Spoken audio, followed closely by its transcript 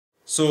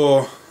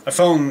So I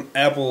found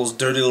Apple's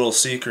dirty little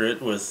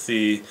secret with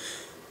the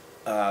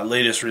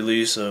latest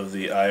release of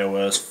the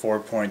iOS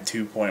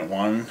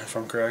 4.2.1, if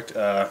I'm correct.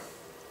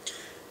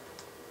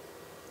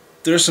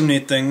 There's some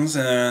neat things,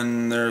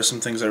 and there are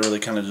some things that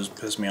really kind of just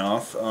piss me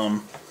off.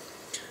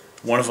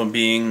 One of them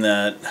being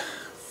that,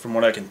 from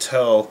what I can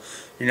tell,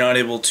 you're not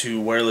able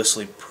to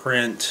wirelessly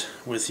print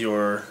with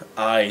your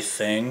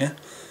iThing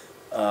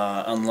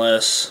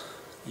unless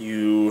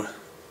you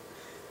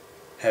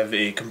have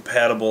a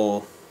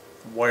compatible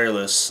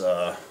wireless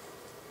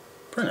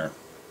printer,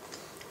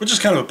 which is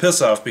kind of a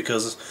piss off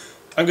because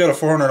I've got a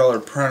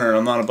 $400 printer and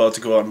I'm not about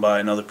to go out and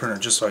buy another printer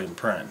just so I can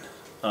print.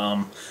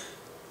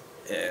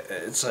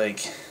 It's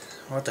like,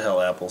 what the hell,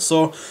 Apple?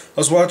 So I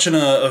was watching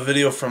a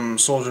video from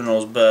Soldier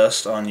Knows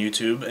Best on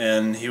YouTube,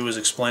 and he was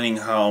explaining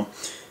how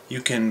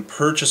you can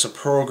purchase a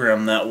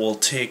program that will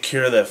take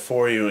care of that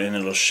for you, and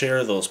it'll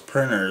share those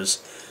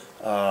printers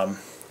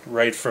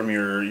right from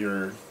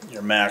your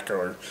Mac,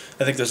 or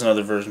I think there's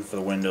another version for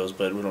the Windows,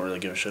 but we don't really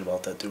give a shit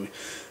about that, do we?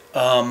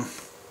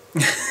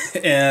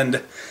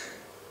 And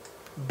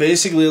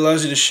basically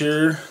allows you to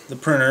share the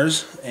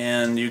printers,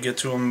 and you get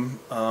to them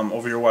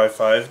over your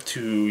Wi-Fi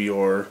to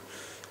your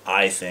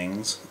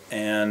iThings.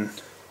 And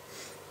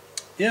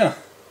yeah,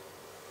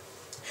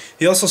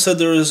 he also said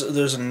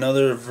there's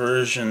another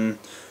version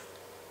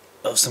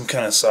of some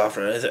kind of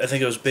software. I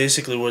think it was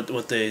basically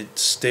what they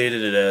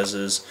stated it as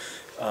is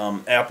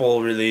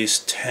Apple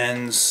released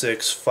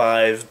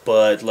 10.6.5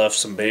 but left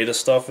some beta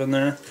stuff in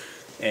there,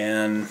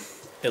 and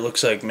it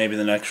looks like maybe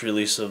the next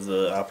release of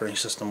the operating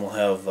system will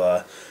have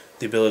the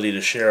ability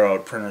to share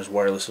out printers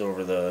wirelessly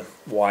over the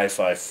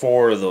Wi-Fi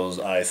for those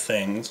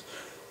iThings,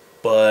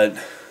 but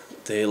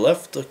they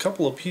left a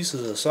couple of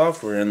pieces of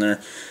software in there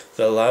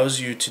that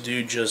allows you to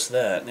do just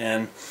that.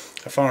 And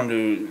I found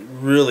a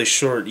really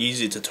short,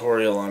 easy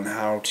tutorial on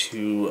how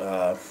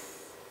to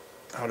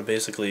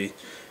basically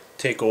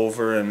take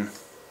over and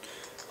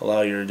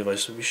allow your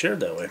device to be shared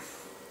that way,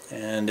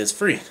 and it's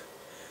free.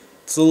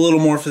 It's a little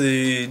more for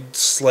the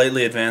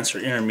slightly advanced or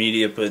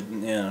intermediate, but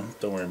yeah,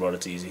 don't worry about it,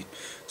 it's easy.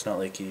 It's not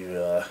like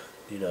you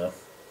need a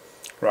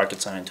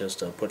rocket scientist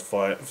to put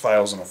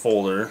files in a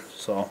folder.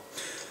 So,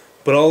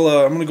 but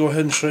I'm going to go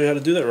ahead and show you how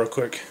to do that real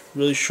quick.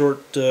 Really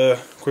short,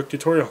 quick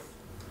tutorial.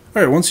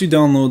 Alright, once you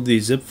download the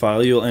zip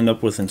file, you'll end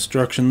up with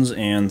instructions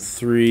and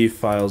 3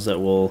 files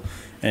that will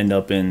end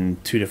up in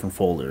 2 different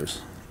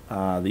folders.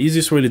 The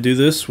easiest way to do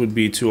this would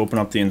be to open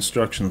up the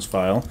instructions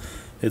file.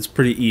 It's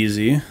pretty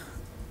easy.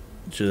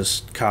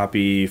 Just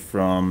copy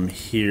from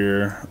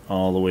here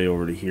all the way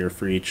over to here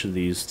for each of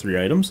these 3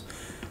 items,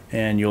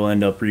 and you'll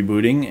end up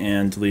rebooting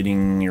and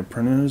deleting your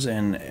printers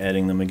and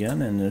adding them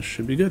again, and this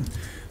should be good.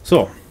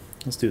 So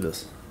let's do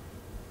this.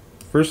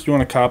 First, you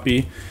want to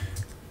copy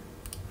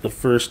the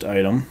first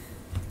item,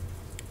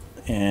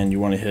 and you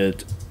want to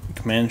hit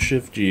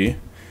Command-Shift-G,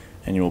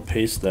 and you will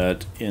paste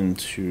that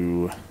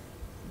into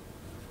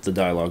the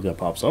dialog that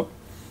pops up.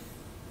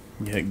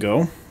 You hit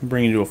go,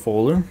 bring you to a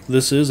folder.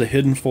 This is a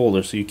hidden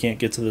folder, so you can't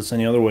get to this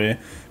any other way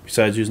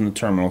besides using the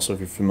terminal. So if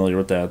you're familiar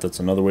with that, that's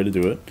another way to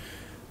do it.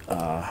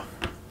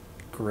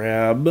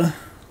 Grab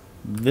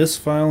this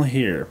file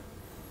here,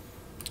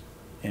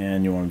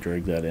 and you want to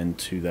drag that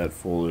into that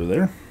folder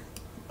there.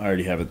 I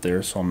already have it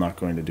there, so I'm not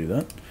going to do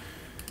that.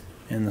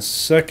 And the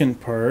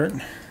second part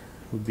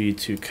would be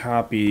to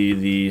copy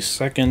the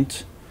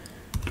second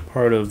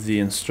part of the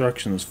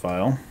instructions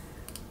file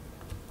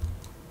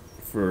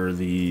for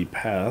the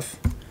path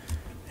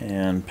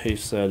and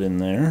paste that in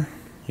there.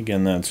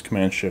 Again, that's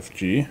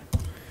Command-Shift-G.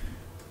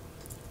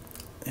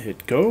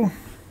 Hit go,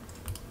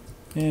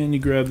 and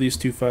you grab these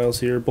 2 files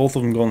here. Both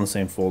of them go in the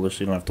same folder, so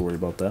you don't have to worry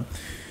about that.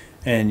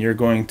 And you're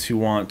going to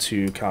want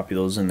to copy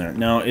those in there.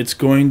 Now, it's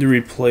going to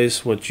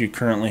replace what you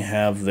currently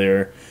have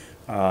there,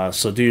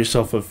 so do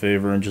yourself a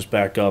favor and just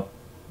back up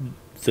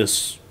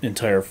this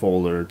entire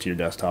folder to your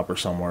desktop or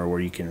somewhere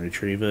where you can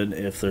retrieve it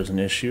if there's an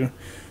issue.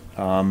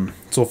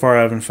 So far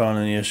I haven't found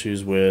any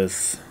issues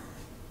with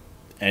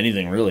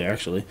anything really,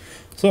 actually,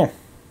 so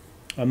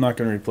I'm not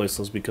going to replace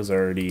those because I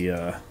already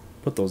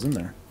put those in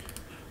there.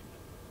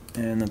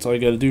 And that's all you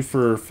got to do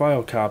for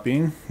file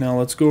copying. Now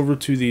let's go over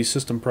to the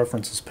System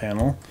Preferences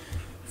panel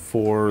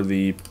for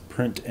the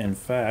print and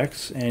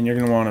fax, and you're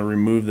going to want to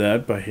remove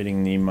that by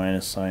hitting the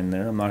minus sign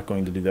there. I'm not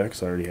going to do that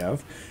because I already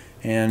have.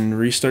 And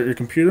restart your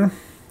computer.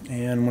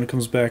 And when it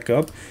comes back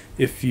up,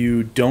 if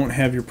you don't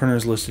have your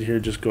printers listed here,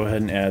 just go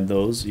ahead and add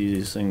those. The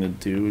easiest thing to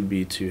do would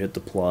be to hit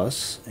the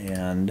plus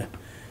and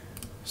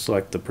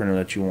select the printer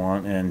that you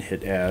want and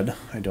hit add.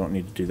 I don't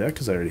need to do that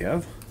because I already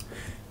have.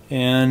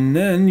 And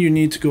then you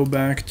need to go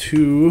back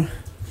to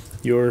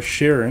your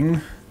sharing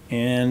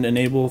and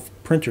enable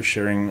printer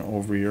sharing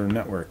over your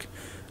network.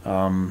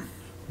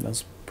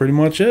 That's pretty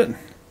much it.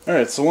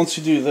 Alright, so once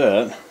you do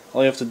that,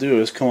 all you have to do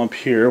is come up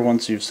here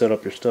once you've set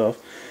up your stuff,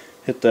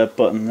 hit that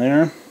button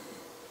there,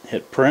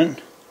 hit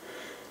print.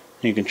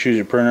 You can choose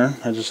your printer.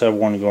 I just have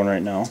one going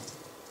right now,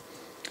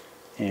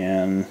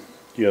 and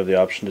you have the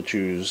option to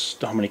choose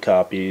how many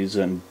copies,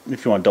 and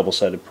if you want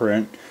double-sided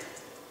print,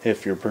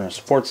 if your printer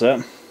supports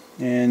that.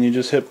 and you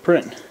just hit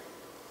print.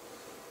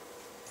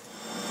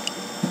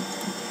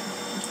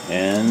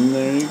 And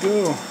there you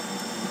go.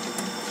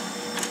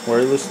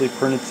 Wirelessly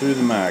printed through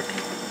the Mac.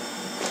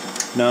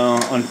 Now,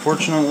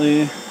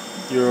 unfortunately,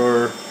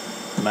 your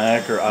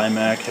Mac or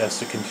iMac has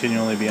to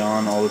continually be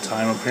on all the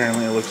time,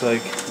 apparently, it looks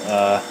like.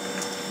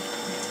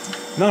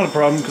 Not a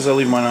problem, because I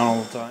leave mine on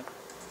all the time.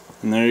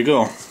 And there you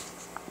go.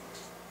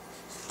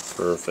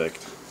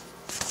 Perfect.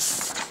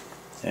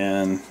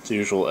 And the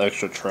usual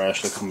extra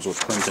trash that comes with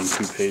printing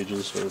 2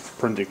 pages, or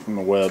printing from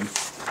the web.